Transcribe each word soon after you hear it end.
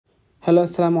Hello,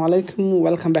 assalamu alaikum.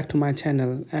 Welcome back to my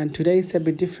channel. And today is a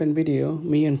bit different video.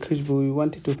 Me and Khushbu, we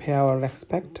wanted to pay our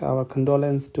respect, our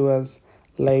condolence towards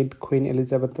late Queen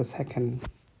Elizabeth II.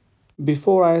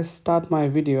 Before I start my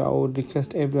video, I would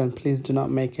request everyone, please do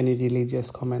not make any religious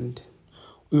comment.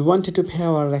 We wanted to pay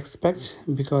our respect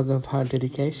because of her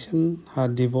dedication, her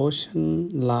devotion,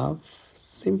 love,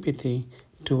 sympathy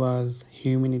towards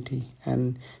humanity,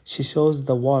 and she shows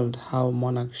the world how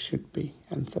monarchs should be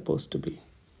and supposed to be.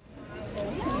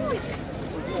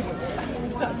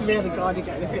 That's me and the guy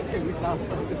getting a picture of myself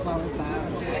with the flowers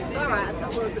out. It's alright,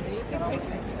 I'll loads of beauty.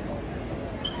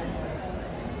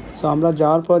 So আমরা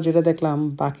যাওয়ার পর যেটা দেখলাম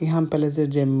Buckingham প্যালেসের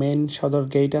যে main সদর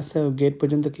gate আছে ওই gate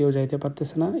পর্যন্ত কেউ যাইতে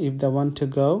পারতেছে না if they want to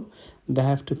go they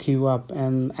have to Q up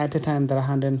and at a time তারা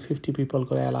 150 পিপল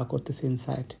করে অ্যালাউ করতেছে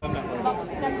inside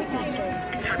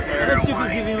Unless you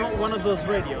could give him one of those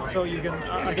radios so you can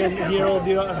again hear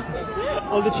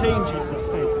all the changes.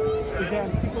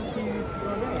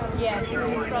 Yes, you're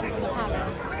in front of the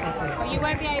palace. Okay. But you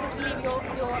won't be able to leave your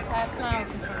flowers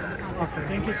in front of the palace. Okay.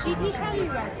 Thank you so Did much. he tell you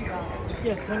where to go?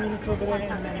 Yes, 10 minutes over there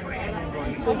and then thank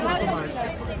you so much.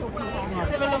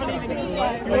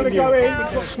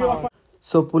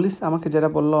 So police আমাকে যেটা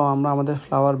বললো আমরা আমাদের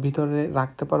flower ভিতরে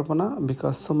রাখতে পারবো না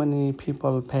because so many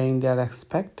people paying there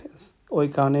respect ওই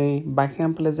কারণেই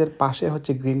বাকিংহাম প্যালেসের পাশে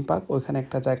হচ্ছে গ্রিন পার্ক ওইখানে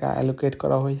একটা জায়গা অ্যালোকেট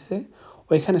করা হয়েছে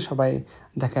ওইখানে সবাই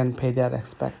দেখেন pay there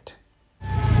respect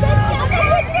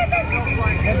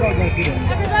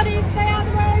Everybody stay out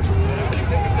of the way,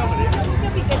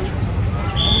 please.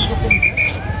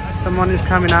 Someone is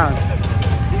coming out.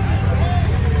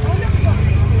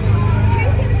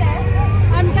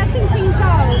 I'm guessing King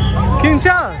Charles. King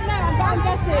Charles? No, I'm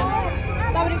guessing.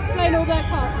 That would explain all their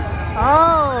cuts.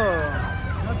 Oh!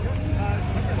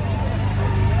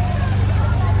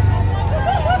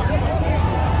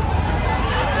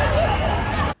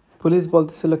 Police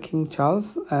বলতেছিল King Charles,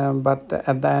 but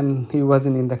at the end he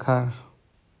wasn't in the car.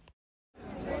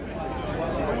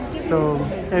 So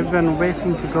everyone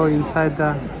waiting to go inside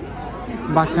the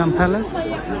Buckingham Palace.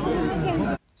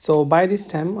 So by this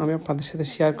time আমি আপনাদের সাথে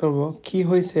share করব কি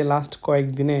হয়েছে last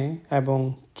কয়েকদিনে এবং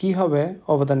কি হবে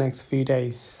over the next few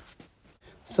days.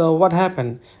 So what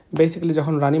happened? Basically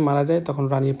যখন রানী মারা যায় তখন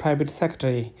রানীর private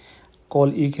secretary call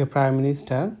UK Prime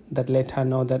Minister that let her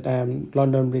know that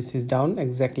London Bridge is down.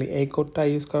 Exactly এই কোডটা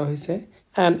ইউজ করা হয়েছে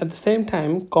and at the same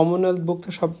time Commonwealth ভুক্ত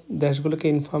সব দেশগুলোকে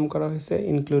ইনফর্ম করা হয়েছে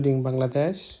ইনক্লুডিং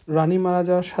বাংলাদেশ রানী মারা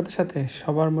যাওয়ার সাথে সাথে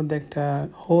সবার মধ্যে একটা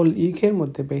হোল ইউকের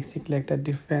মধ্যে বেসিক্যালি একটা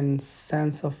ডিফারেন্ট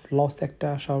সেন্স অফ লস একটা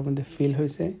সবার মধ্যে ফিল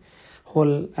হয়েছে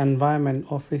হোল এনভায়রনমেন্ট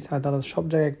অফিস আদালত সব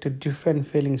জায়গায় একটা ডিফারেন্ট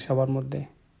ফিলিং সবার মধ্যে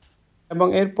এবং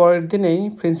এর পরের দিনেই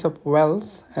Prince of Wales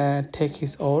take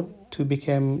his oath two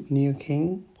became new king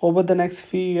over the next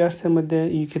few ইয়ার্সের মধ্যে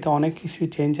ইউকেতে অনেক কিছুই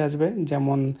চেঞ্জ আসবে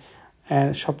যেমন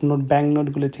সব নোট ব্যাঙ্ক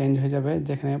নোটগুলো চেঞ্জ হয়ে যাবে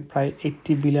যেখানে প্রায়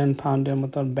 80 বিলিয়ন পাউন্ডের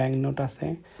মতো ব্যাঙ্ক নোট আছে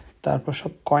তারপর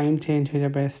সব কয়েন চেঞ্জ হয়ে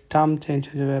যাবে স্টাম্প চেঞ্জ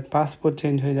হয়ে যাবে পাসপোর্ট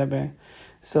চেঞ্জ হয়ে যাবে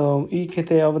সো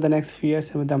ইউকেতে ওভার দ্য নেক্সট ফিউ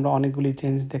ইয়ার্সের মধ্যে আমরা অনেকগুলি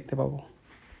চেঞ্জ দেখতে পাবো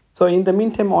so in the mean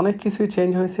time অনেক কিছুই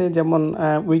চেঞ্জ হয়েছে যেমন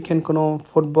উইকেন্ড কোনো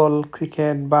ফুটবল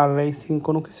ক্রিকেট বা রেসিং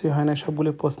কোনো কিছুই হয় না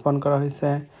সবগুলি পোস্টপন করা হয়েছে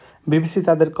বিবিসি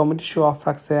তাদের কমেডি শো অফ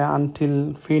রাখছে until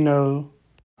ফিনারেল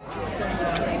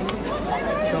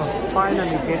so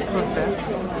finally gate closed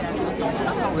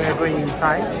we are going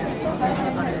inside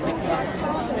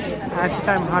at a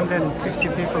time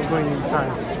 150 people going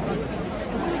inside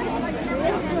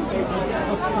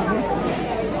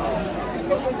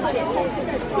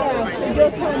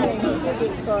Your timing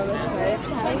for us, mate.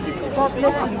 God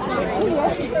bless you.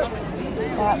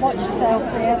 Right, watch yourself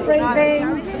there. Breathing.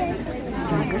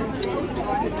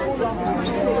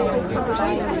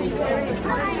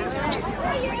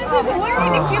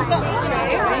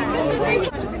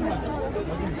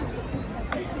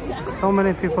 So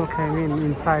many people came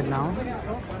inside now.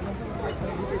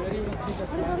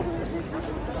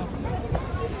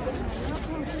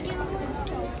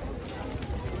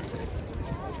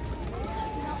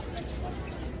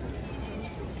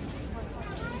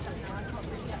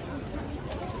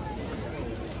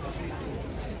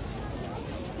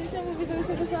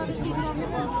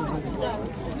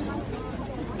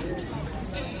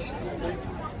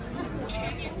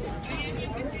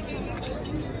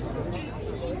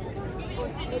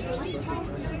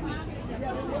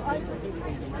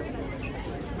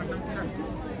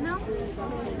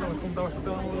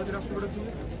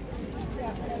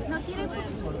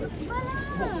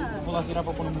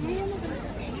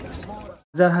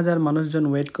 হাজার হাজার মানুষজন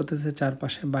wait করতেছে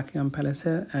চারপাশে Buckingham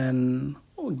প্যালেসে and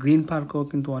green পার্কও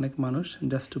কিন্তু অনেক মানুষ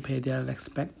just to pay there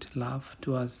respect love to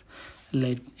us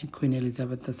late Queen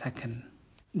Elizabeth II.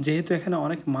 যেহেতু এখানে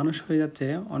অনেক মানুষ হয়ে যাচ্ছে,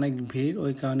 অনেক ভিড়,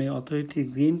 ওই কারণে অথরিটি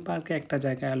গ্রিন পার্কে একটা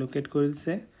জায়গায় অ্যালোকেট করে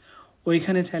দিচ্ছে।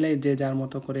 ওইখানে চাইলে যে যার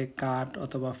মতো করে কাঠ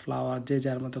অথবা ফ্লাওয়ার যে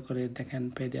যার মতো করে দেখেন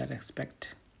পে দেয়ার রেসপেক্ট।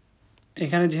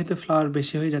 এখানে যেহেতু ফ্লাওয়ার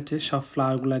বেশি হয়ে যাচ্ছে, সব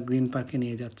ফ্লাওয়ারগুলো গ্রিন পার্কে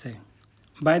নিয়ে যাচ্ছে।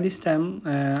 By this time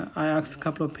I ask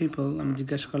couple of people, আমি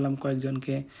জিজ্ঞেস করলাম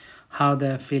কয়েকজনকে how they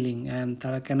are feeling and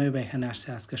তারা কেনই বা এখানে আসছে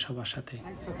আজকে সবার সাথে।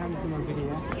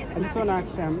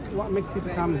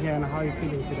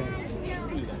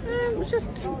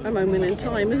 Just a moment in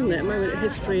time, isn't it? A moment of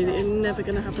history that is never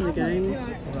going to happen again.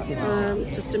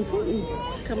 Just important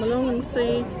to come along and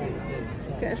see,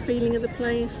 get a feeling of the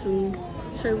place and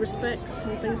show respect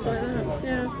and things like that.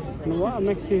 Yeah. And what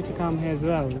makes you to come here as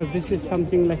well? Because this is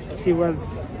something like she was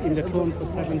in the throne for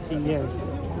 70 years,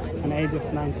 an age of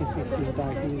 96 she's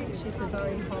dying. She's a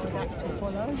very hard act to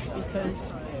follow because,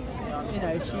 you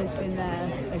know, she's been there,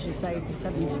 as you say, for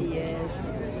 70 years.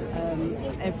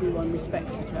 Everyone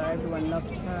respected her, everyone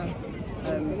loved her.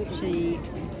 She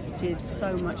did so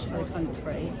much for the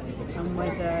country, and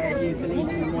whether you believe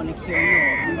in the monarchy or not,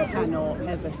 you cannot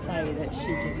ever say that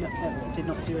she did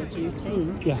not do her duty.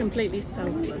 Yeah. Completely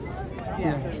selfless.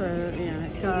 Yeah. So yeah,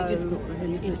 it's really difficult for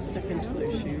him to step into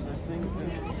those shoes, I think.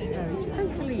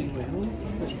 Hopefully he will.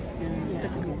 But, yeah,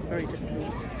 difficult, very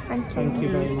difficult. Thank you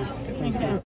very much. Thank you.